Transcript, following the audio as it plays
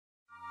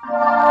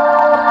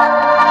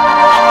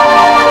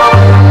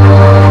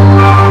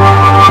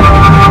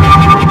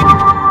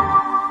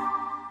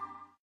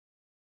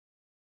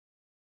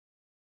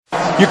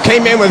You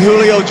came in with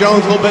Julio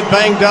Jones a little bit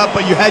banged up,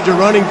 but you had your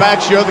running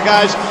backs, your other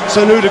guys,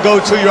 so new to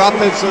go to your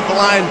offensive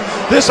line.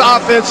 This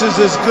offense is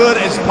as good,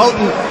 as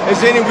potent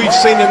as any we've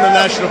seen in the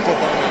National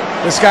Football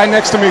League. This guy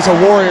next to me is a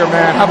warrior,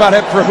 man. How about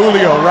that for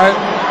Julio, right?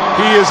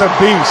 He is a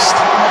beast.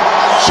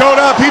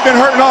 Showed up, he'd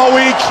been hurting all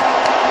week.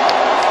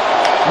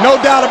 No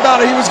doubt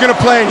about it, he was going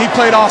to play, and he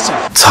played awesome.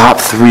 Top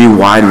 3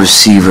 wide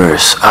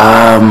receivers.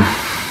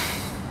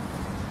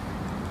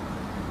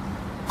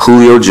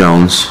 Julio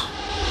Jones.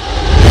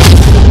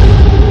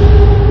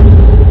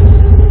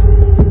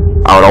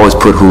 I would always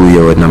put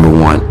Julio at number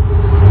 1.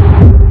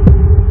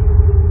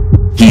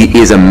 He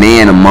is a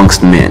man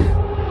amongst men.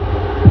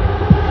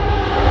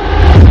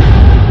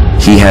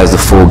 He has the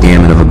full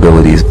gamut of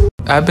abilities.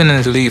 I've been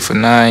in the league for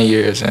 9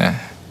 years, and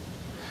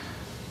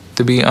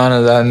to be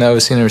honest, I've never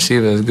seen a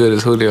receiver as good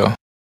as Julio.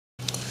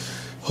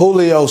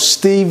 Julio,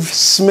 Steve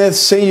Smith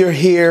Sr.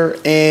 here,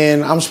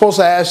 and I'm supposed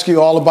to ask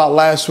you all about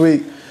last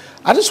week.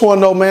 I just want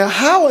to know, man,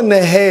 how in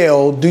the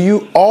hell do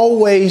you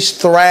always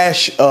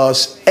thrash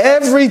us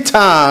every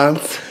time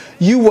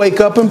you wake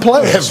up and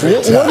play us?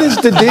 What is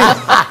the deal?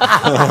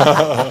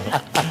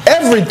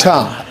 Every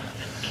time.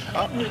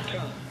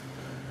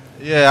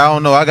 Yeah, I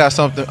don't know. I got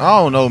something. I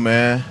don't know,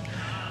 man.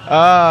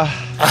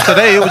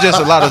 Today it was just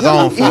a lot of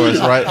zone for us,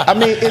 right? I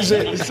mean, is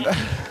it?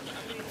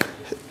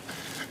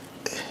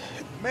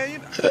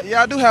 Man,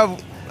 I do have.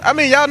 I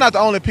mean, y'all not the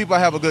only people I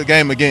have a good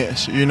game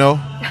against. You know,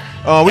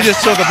 we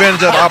just took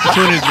advantage of the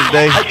opportunities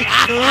today.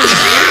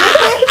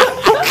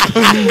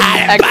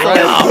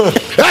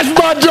 That's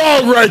my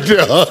dog right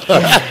there.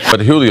 But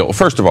Julio,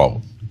 first of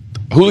all,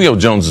 Julio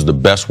Jones is the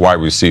best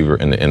wide receiver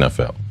in the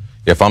NFL.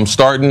 If I'm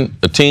starting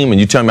a team and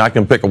you tell me I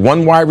can pick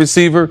one wide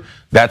receiver,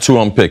 that's who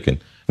I'm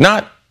picking.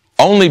 Not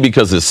only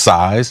because his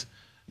size,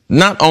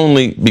 not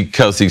only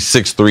because he's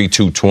 6'3",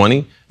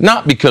 220,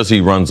 not because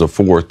he runs a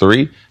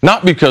 4.3,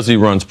 not because he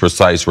runs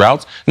precise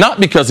routes, not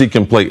because he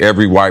can play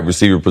every wide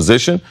receiver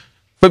position,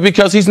 but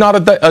because he's not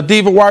a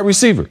diva wide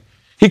receiver.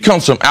 He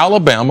comes from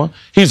Alabama.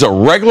 He's a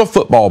regular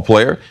football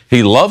player.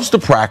 He loves to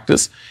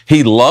practice.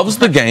 He loves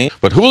the game.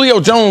 But Julio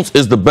Jones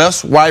is the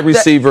best wide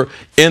receiver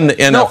in the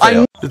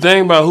NFL. The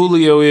thing about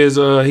Julio is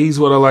he's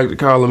what I like to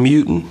call a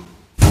mutant.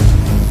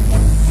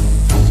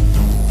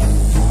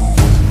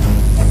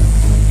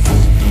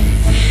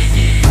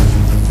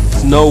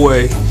 There's no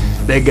way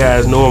that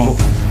guy's normal.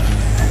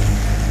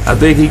 I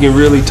think he can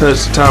really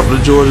touch the top of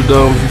the Georgia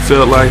Dome if he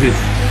felt like it.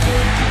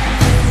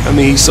 I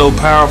mean, he's so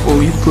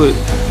powerful. You put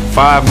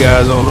 5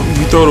 guys on him. If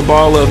you throw the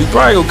ball up, he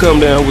probably will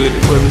come down with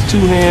it. Whether it's 2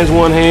 hands,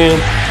 1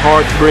 hand,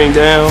 hard to bring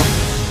down.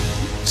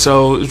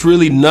 So it's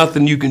really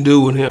nothing you can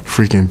do with him.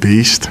 Freaking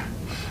beast.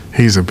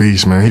 He's a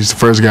beast, man. He's the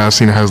first guy I've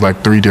seen that has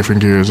like 3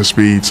 different gears of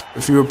speeds.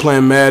 If you were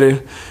playing Madden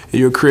and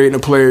you're creating a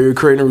player, you're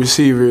creating a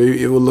receiver,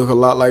 it would look a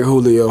lot like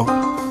Julio.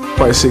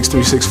 Probably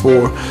 6'3",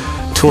 6'4",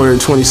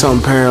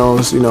 220-something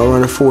pounds, you know,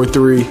 running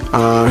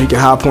 4.3. He can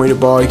high point the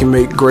ball. He can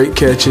make great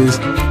catches.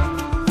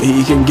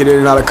 He can get in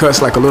and out of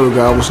cuts like a little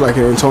guy, almost like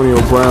an Antonio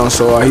Brown.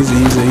 So he's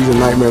a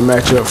nightmare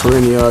matchup for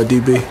any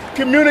DB.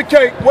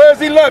 Communicate.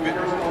 Where's 11?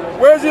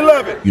 Where's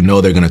 11? You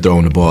know they're going to throw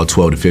him the ball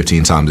 12 to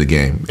 15 times a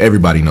game.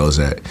 Everybody knows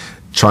that.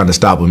 Trying to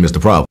stop him is the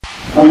problem.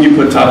 Who would you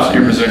put tops at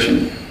your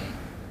position?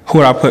 Who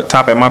would I put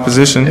top at my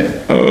position?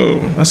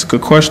 Yeah. That's a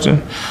good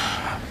question.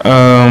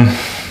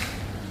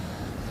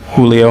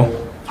 Julio.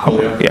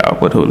 Yeah, I'll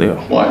put Julio.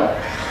 Why?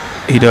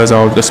 He does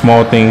all the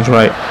small things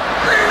right.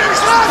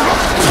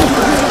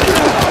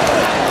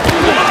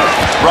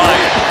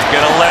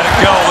 Gonna let it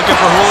go, looking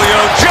for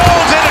Julio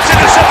Jones, and it's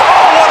intercepted.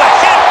 Oh, what a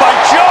hit by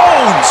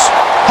Jones!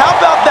 How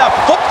about that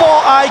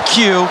football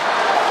IQ?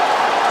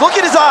 Look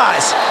at his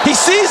eyes. He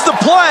sees the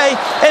play,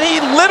 and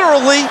he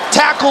literally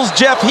tackles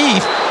Jeff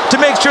Heath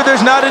to make sure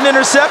there's not an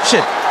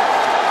interception.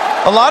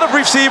 A lot of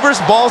receivers,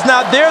 ball's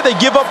not there, they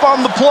give up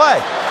on the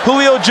play.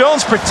 Julio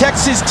Jones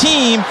protects his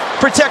team,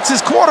 protects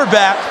his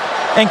quarterback,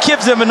 and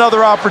gives him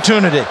another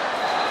opportunity.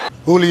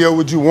 Julio,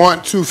 would you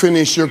want to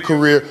finish your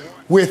career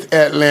with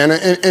Atlanta?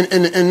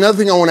 And another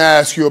thing I want to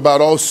ask you about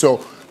also,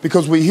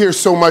 because we hear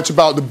so much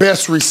about the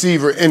best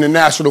receiver in the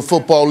National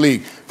Football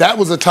League. That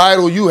was a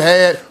title you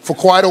had for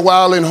quite a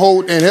while and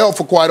held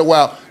for quite a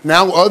while.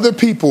 Now other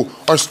people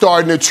are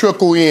starting to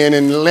trickle in,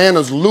 and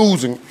Atlanta's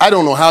losing. I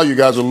don't know how you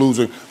guys are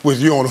losing with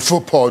you on a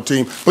football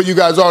team, but you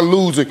guys are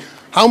losing.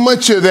 How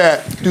much of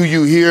that do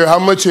you hear? How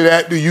much of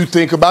that do you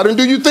think about? And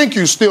do you think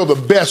you're still the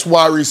best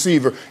wide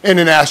receiver in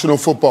the National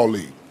Football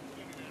League?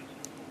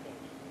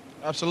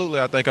 Absolutely,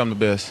 I think I'm the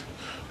best.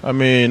 I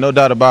mean, no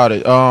doubt about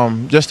it.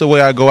 Just the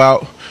way I go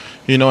out,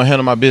 you know, and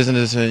handle my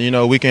business and, you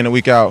know, week in and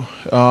week out.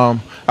 I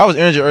was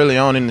injured early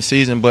on in the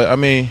season, but, I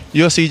mean,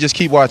 you'll see, just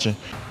keep watching.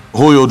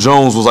 Julio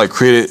Jones was, like,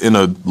 created in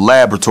a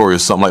laboratory or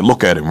something. Like,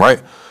 look at him,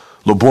 right?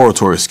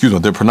 Laboratory, excuse me,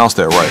 they pronounced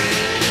that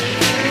right.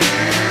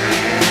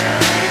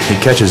 He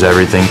catches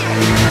everything.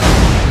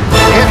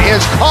 It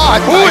is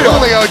caught by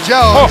Julio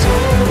Jones.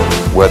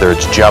 Oh. Whether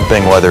it's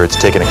jumping, whether it's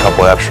taking a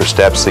couple extra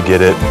steps to get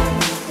it,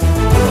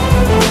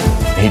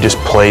 he just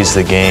plays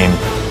the game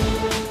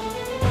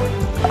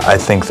I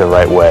think, the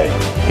right way.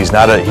 He's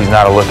not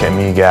a look at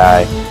me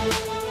guy.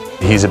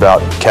 He's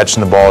about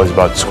catching the ball. He's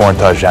about scoring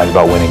touchdowns. He's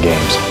about winning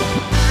games.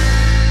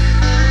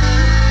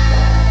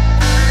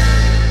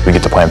 We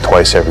get to play him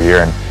twice every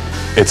year, and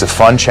it's a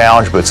fun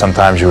challenge. But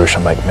sometimes you wish,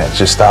 I'm like, man,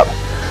 just stop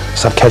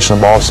catching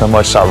the ball so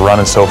much. Stop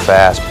running so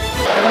fast.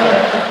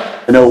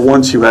 I know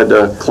once you had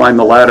to climb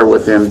the ladder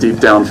with him deep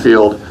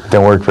downfield.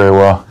 Didn't work very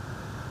well.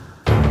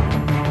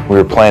 We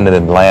were playing in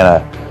Atlanta,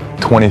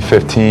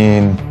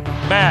 2015.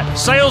 Matt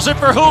sails it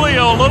for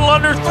Julio, a little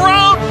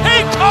underthrown.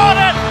 He caught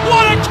it.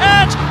 What a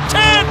catch!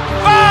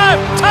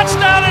 10-5,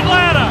 touchdown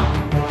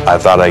Atlanta. I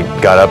thought I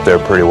got up there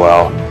pretty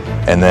well,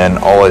 and then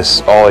all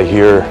I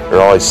hear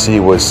or all I see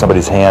was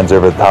somebody's hands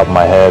over the top of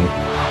my head.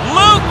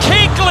 Luke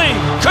Kuechly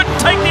couldn't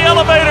take the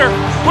elevator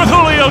with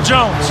Julio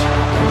Jones.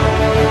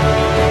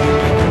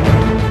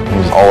 He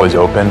was always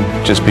open,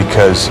 just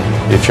because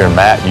if you're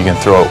Matt, you can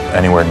throw it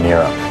anywhere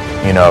near him.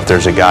 You know, if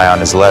there's a guy on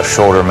his left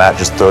shoulder, Matt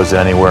just throws it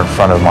anywhere in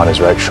front of him on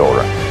his right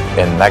shoulder.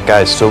 And that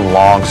guy's so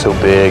long, so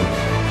big,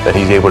 that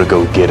he's able to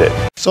go get it.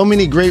 So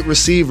many great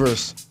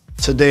receivers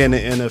today in the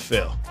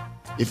NFL.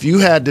 If you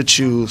had to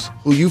choose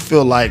who you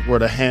feel like were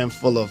the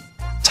handful of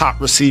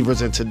top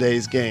receivers in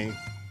today's game,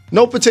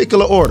 no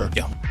particular order,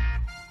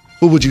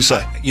 who would you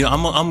say? You know,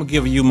 I'm gonna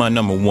give you my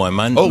number one.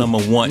 My number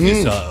one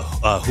is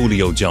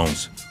Julio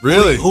Jones.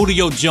 Really?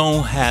 Julio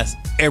Jones has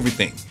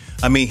everything.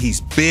 I mean,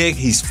 he's big,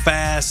 he's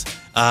fast.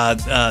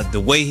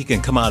 The way he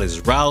can come out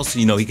his routes,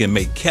 you know, he can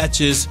make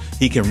catches,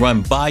 he can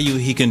run by you,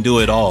 he can do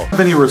it all.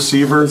 Any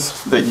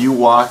receivers that you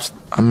watched?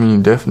 I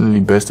mean, definitely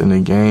best in the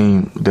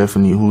game,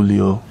 definitely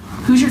Julio.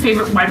 Who's your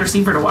favorite wide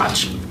receiver to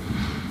watch?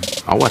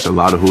 I watch a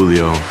lot of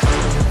Julio.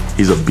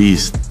 He's a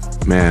beast.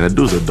 Man, that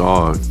dude's a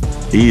dog.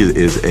 He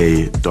is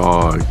a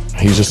dog.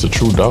 He's just a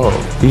true dog.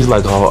 He's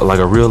like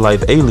a real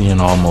life alien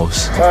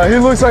almost. He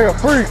looks like a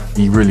freak.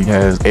 He really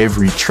has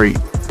every trait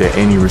that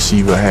any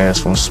receiver has,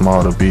 from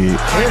small to big.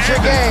 Here's your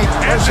game.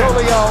 There's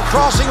Julio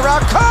crossing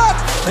around. Cut!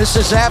 This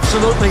is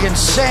absolutely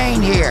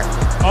insane here.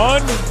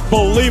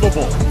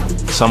 Unbelievable.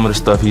 Some of the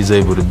stuff he's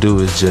able to do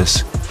is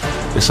just,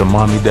 it's a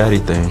mommy-daddy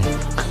thing.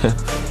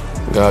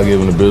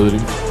 God-given ability.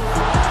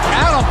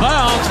 Out of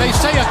bounds, they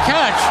say a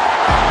catch.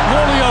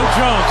 Julio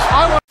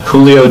Jones.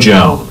 Julio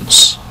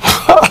Jones.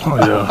 Oh,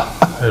 yeah.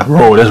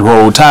 That's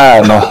roll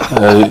tide now.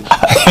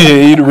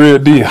 He the real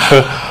deal.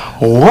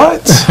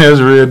 What? That's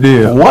a real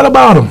deal. What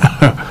about him?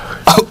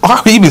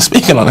 Why are you even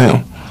speaking on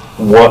him?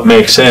 What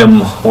makes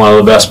him one of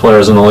the best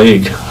players in the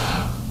league?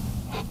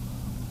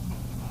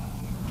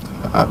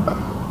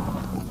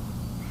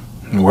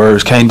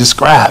 Words can't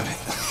describe it.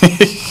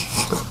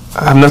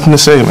 I have nothing to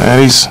say,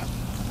 man. He's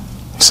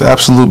an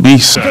absolute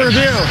beast.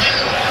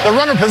 The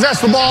runner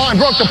possessed the ball and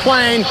broke the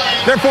plane.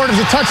 Therefore, it is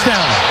a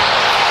touchdown.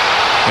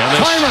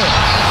 Timer,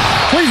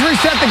 please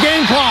reset the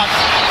game clock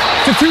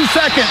to 2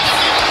 seconds.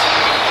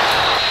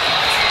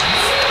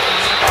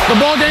 The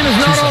ball game is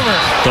not over.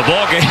 The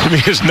ball game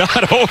is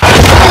not over.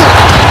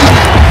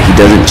 He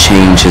doesn't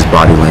change his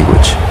body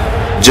language.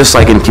 Just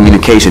like in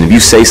communication, if you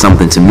say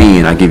something to me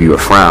and I give you a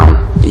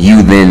frown,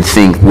 you then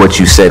think what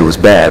you said was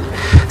bad.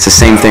 It's the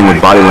same thing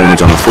with body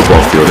language on the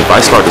football field. If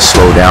I start to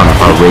slow down, if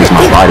I raise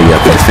my body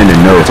up, the defender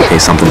knows, okay,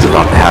 something's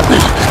about to happen.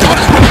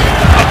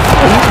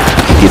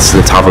 He gets to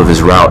the top of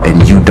his route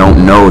and you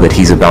don't know that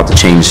he's about to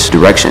change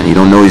direction. You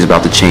don't know he's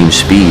about to change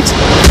speeds.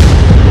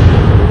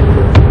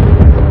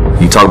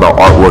 You talk about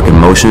artwork in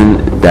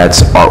motion,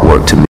 that's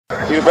artwork to me.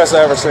 He's the best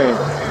I ever seen.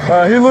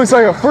 He looks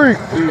like a freak.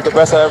 He's the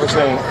best I ever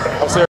seen.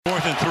 I'm serious.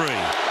 4th and 3.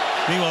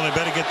 Meanwhile, they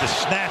better get the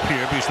snap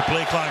here because the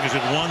play clock is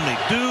at 1. They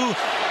do.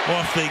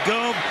 Off they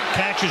go.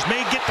 Catches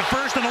made. Get the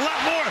first and a lot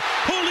more.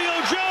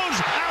 Julio Jones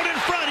out in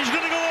front. He's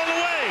going to go all the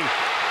way.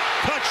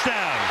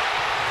 Touchdown.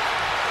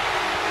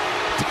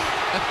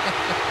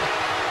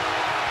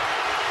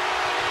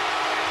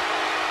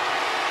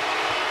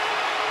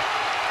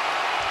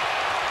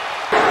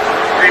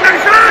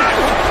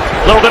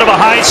 A little bit of a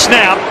high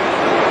snap.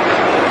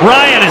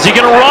 Ryan, is he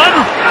going to run?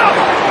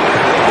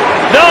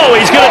 No,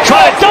 he's going to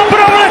try to dump it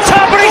over the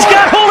top, and he's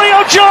got Julio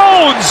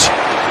Jones.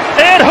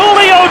 And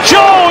Julio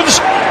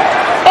Jones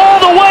all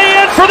the way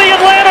in for the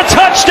Atlanta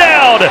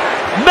touchdown.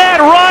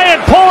 Matt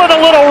Ryan pulling a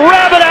little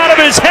rabbit out of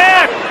his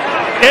hat.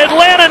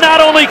 Atlanta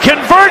not only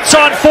converts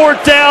on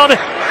 4th down,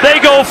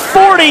 they go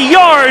 40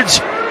 yards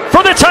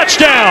for the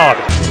touchdown.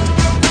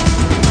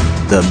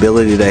 The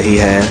ability that he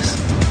has,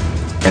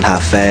 and how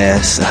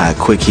fast and how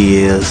quick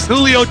he is.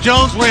 Julio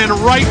Jones ran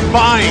right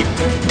by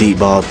him. Deep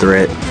ball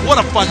threat. What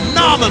a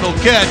phenomenal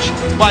catch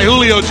by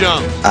Julio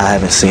Jones. I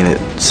haven't seen it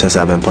since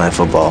I've been playing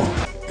football.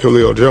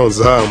 Julio Jones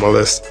is high on my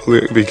list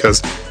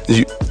because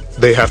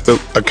they have to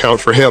account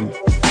for him.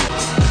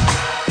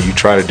 You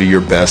try to do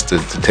your best to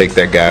take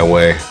that guy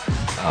away,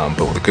 but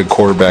with a good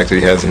quarterback that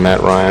he has in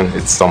Matt Ryan,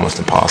 it's almost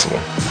impossible.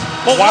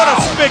 Well, what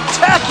a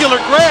spectacular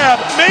grab,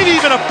 maybe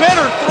even a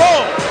better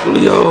throw.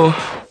 Julio,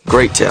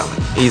 great talent.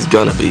 He's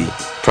gonna be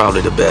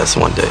probably the best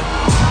one day.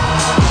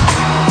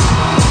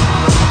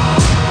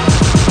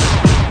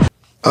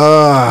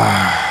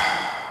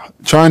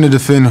 Trying to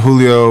defend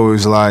Julio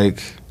is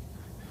like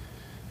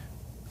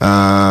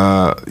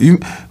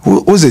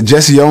Was it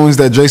Jesse Owens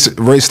that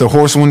raced the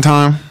horse one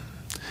time?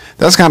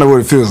 That's kind of what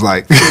it feels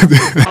like. On the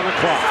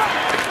clock.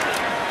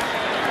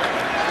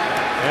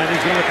 And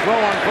he's going to throw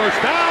on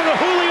first down to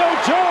Julio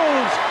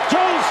Jones.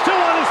 Jones still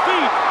on his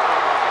feet.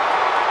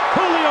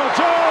 Julio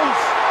Jones.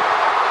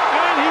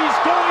 And he's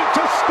going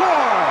to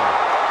score.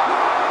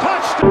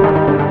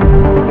 Touchdown.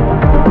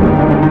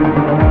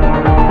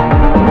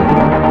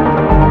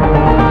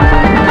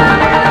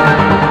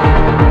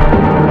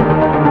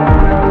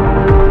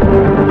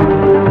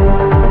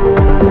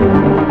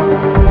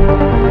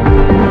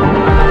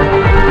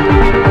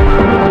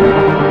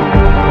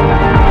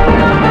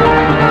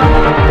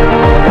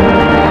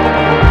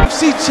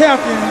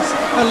 Champions,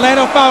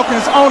 Atlanta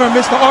Falcons owner,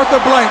 Mr. Arthur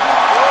Blank.